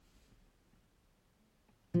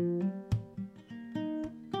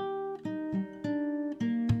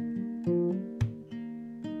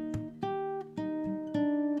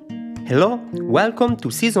Hello, welcome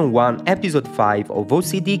to Season 1, Episode 5 of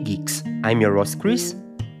OCD Geeks. I'm your host Chris.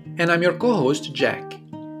 And I'm your co-host Jack.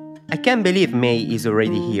 I can't believe May is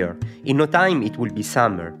already here. In no time it will be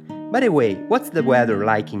summer. By the way, what's the weather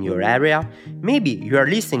like in your area? Maybe you are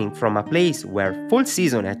listening from a place where fall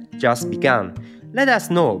season has just begun. Let us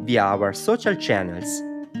know via our social channels.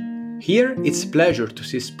 Here, it's a pleasure to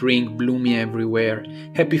see spring blooming everywhere,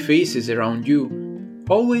 happy faces around you,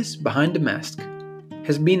 always behind the mask.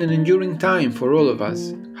 Has been an enduring time for all of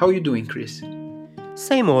us. How are you doing, Chris?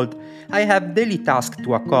 Same old. I have daily tasks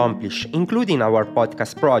to accomplish, including our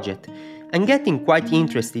podcast project. I'm getting quite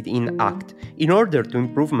interested in ACT in order to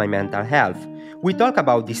improve my mental health. We talked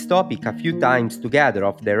about this topic a few times together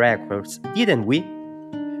off the records, didn't we?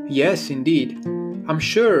 Yes, indeed. I'm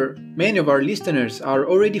sure many of our listeners are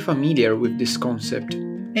already familiar with this concept.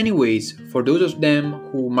 Anyways, for those of them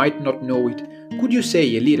who might not know it, could you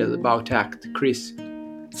say a little about ACT, Chris?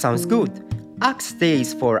 Sounds good. ACT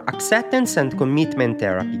stands for Acceptance and Commitment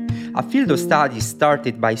Therapy, a field of study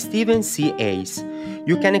started by Stephen C. Hayes.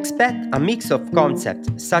 You can expect a mix of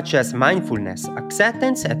concepts such as mindfulness,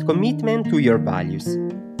 acceptance, and commitment to your values.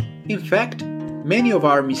 In fact, many of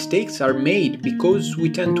our mistakes are made because we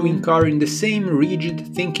tend to incur in the same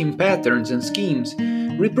rigid thinking patterns and schemes,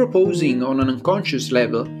 reproposing on an unconscious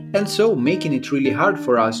level, and so making it really hard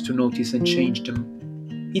for us to notice and change them.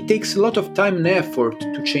 It takes a lot of time and effort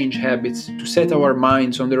to change habits, to set our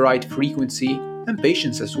minds on the right frequency, and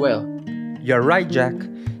patience as well. You're right, Jack.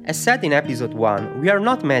 As said in episode 1, we are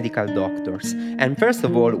not medical doctors, and first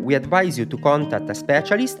of all, we advise you to contact a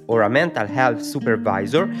specialist or a mental health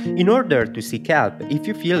supervisor in order to seek help if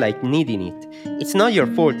you feel like needing it. It's not your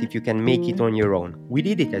fault if you can make it on your own. We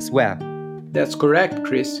did it as well. That's correct,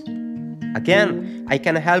 Chris. Again, I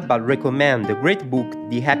can't help but recommend the great book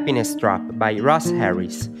The Happiness Trap by Russ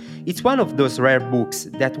Harris. It's one of those rare books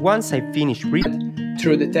that once I finish reading,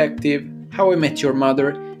 True Detective, How I Met Your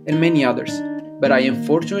Mother, and many others, but I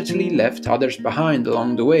unfortunately left others behind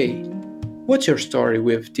along the way. What's your story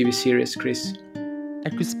with TV series, Chris?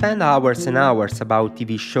 I could spend hours and hours about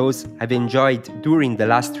TV shows I've enjoyed during the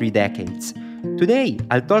last 3 decades. Today,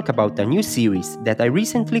 I'll talk about a new series that I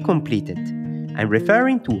recently completed. I'm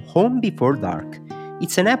referring to Home Before Dark.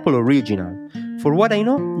 It's an Apple original. For what I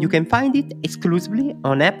know, you can find it exclusively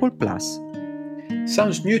on Apple Plus.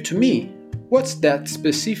 Sounds new to me. What's that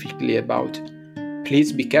specifically about?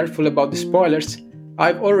 Please be careful about the spoilers.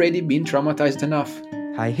 I've already been traumatized enough.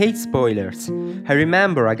 I hate spoilers. I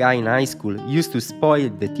remember a guy in high school used to spoil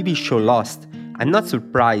the TV show Lost. I'm not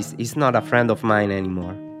surprised he's not a friend of mine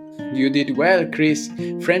anymore. You did well, Chris.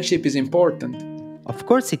 Friendship is important. Of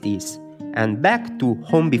course it is. And back to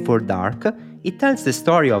Home Before Dark, it tells the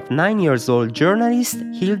story of 9-year-old journalist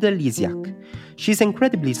Hilde Lysiak. She's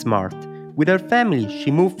incredibly smart. With her family, she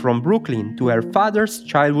moved from Brooklyn to her father's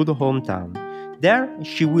childhood hometown. There,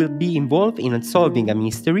 she will be involved in solving a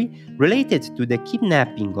mystery related to the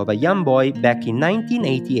kidnapping of a young boy back in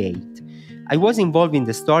 1988. I was involved in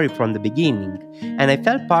the story from the beginning, and I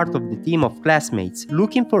felt part of the team of classmates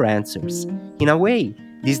looking for answers. In a way,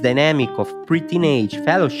 this dynamic of pre-teenage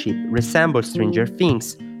fellowship resembles Stranger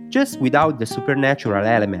Things, just without the supernatural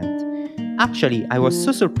element. Actually, I was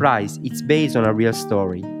so surprised it's based on a real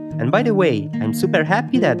story. And by the way, I'm super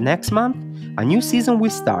happy that next month, a new season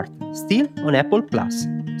will start, still on Apple Plus.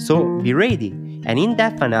 So be ready, an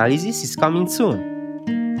in-depth analysis is coming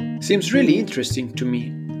soon. Seems really interesting to me.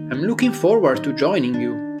 I'm looking forward to joining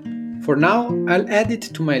you. For now, I'll add it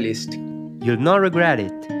to my list. You'll not regret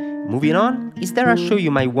it. Moving on, is there a show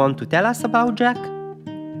you might want to tell us about, Jack?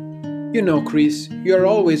 You know, Chris, you're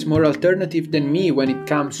always more alternative than me when it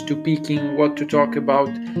comes to picking what to talk about.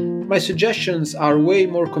 My suggestions are way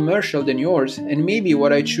more commercial than yours, and maybe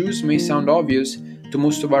what I choose may sound obvious to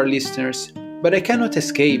most of our listeners, but I cannot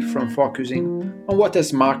escape from focusing on what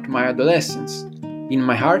has marked my adolescence. In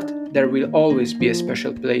my heart, there will always be a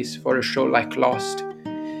special place for a show like Lost.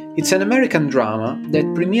 It's an American drama that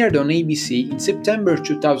premiered on ABC in September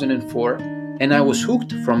 2004, and I was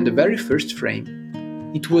hooked from the very first frame.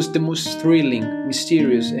 It was the most thrilling,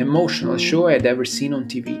 mysterious, emotional show I had ever seen on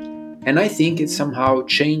TV, and I think it somehow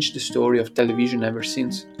changed the story of television ever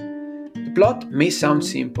since. The plot may sound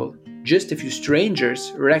simple, just a few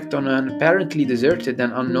strangers wrecked on an apparently deserted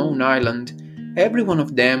and unknown island, every one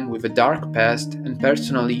of them with a dark past and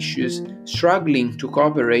personal issues, struggling to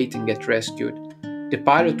cooperate and get rescued. The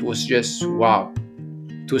pilot was just wow.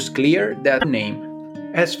 It was clear that name.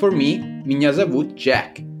 As for me, Minha Zavut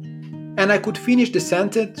Jack. And I could finish the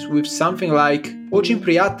sentence with something like Очень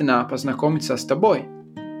приятно познакомиться с тобой,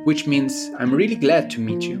 which means I'm really glad to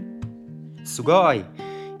meet you. Sugoi.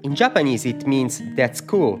 In Japanese it means that's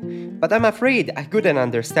cool. but I'm afraid I couldn't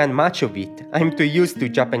understand much of it. I'm too used to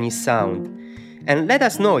Japanese sound. And let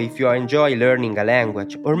us know if you enjoy learning a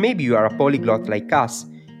language, or maybe you are a polyglot like us.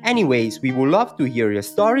 Anyways, we would love to hear your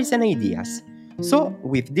stories and ideas. So,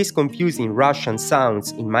 with these confusing Russian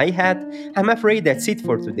sounds in my head, I'm afraid that's it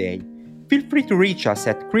for today. Feel free to reach us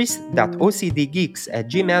at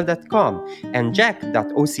chris.ocdgeeks@gmail.com and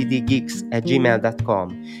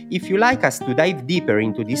jack.ocdgeeks@gmail.com. If you like us to dive deeper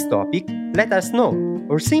into this topic, let us know,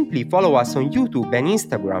 or simply follow us on YouTube and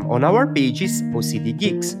Instagram on our pages OCD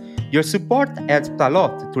Geeks. Your support helps a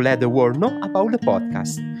lot to let the world know about the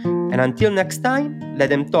podcast. And until next time, let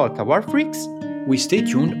them talk, our freaks. We stay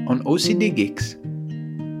tuned on OCD Geeks.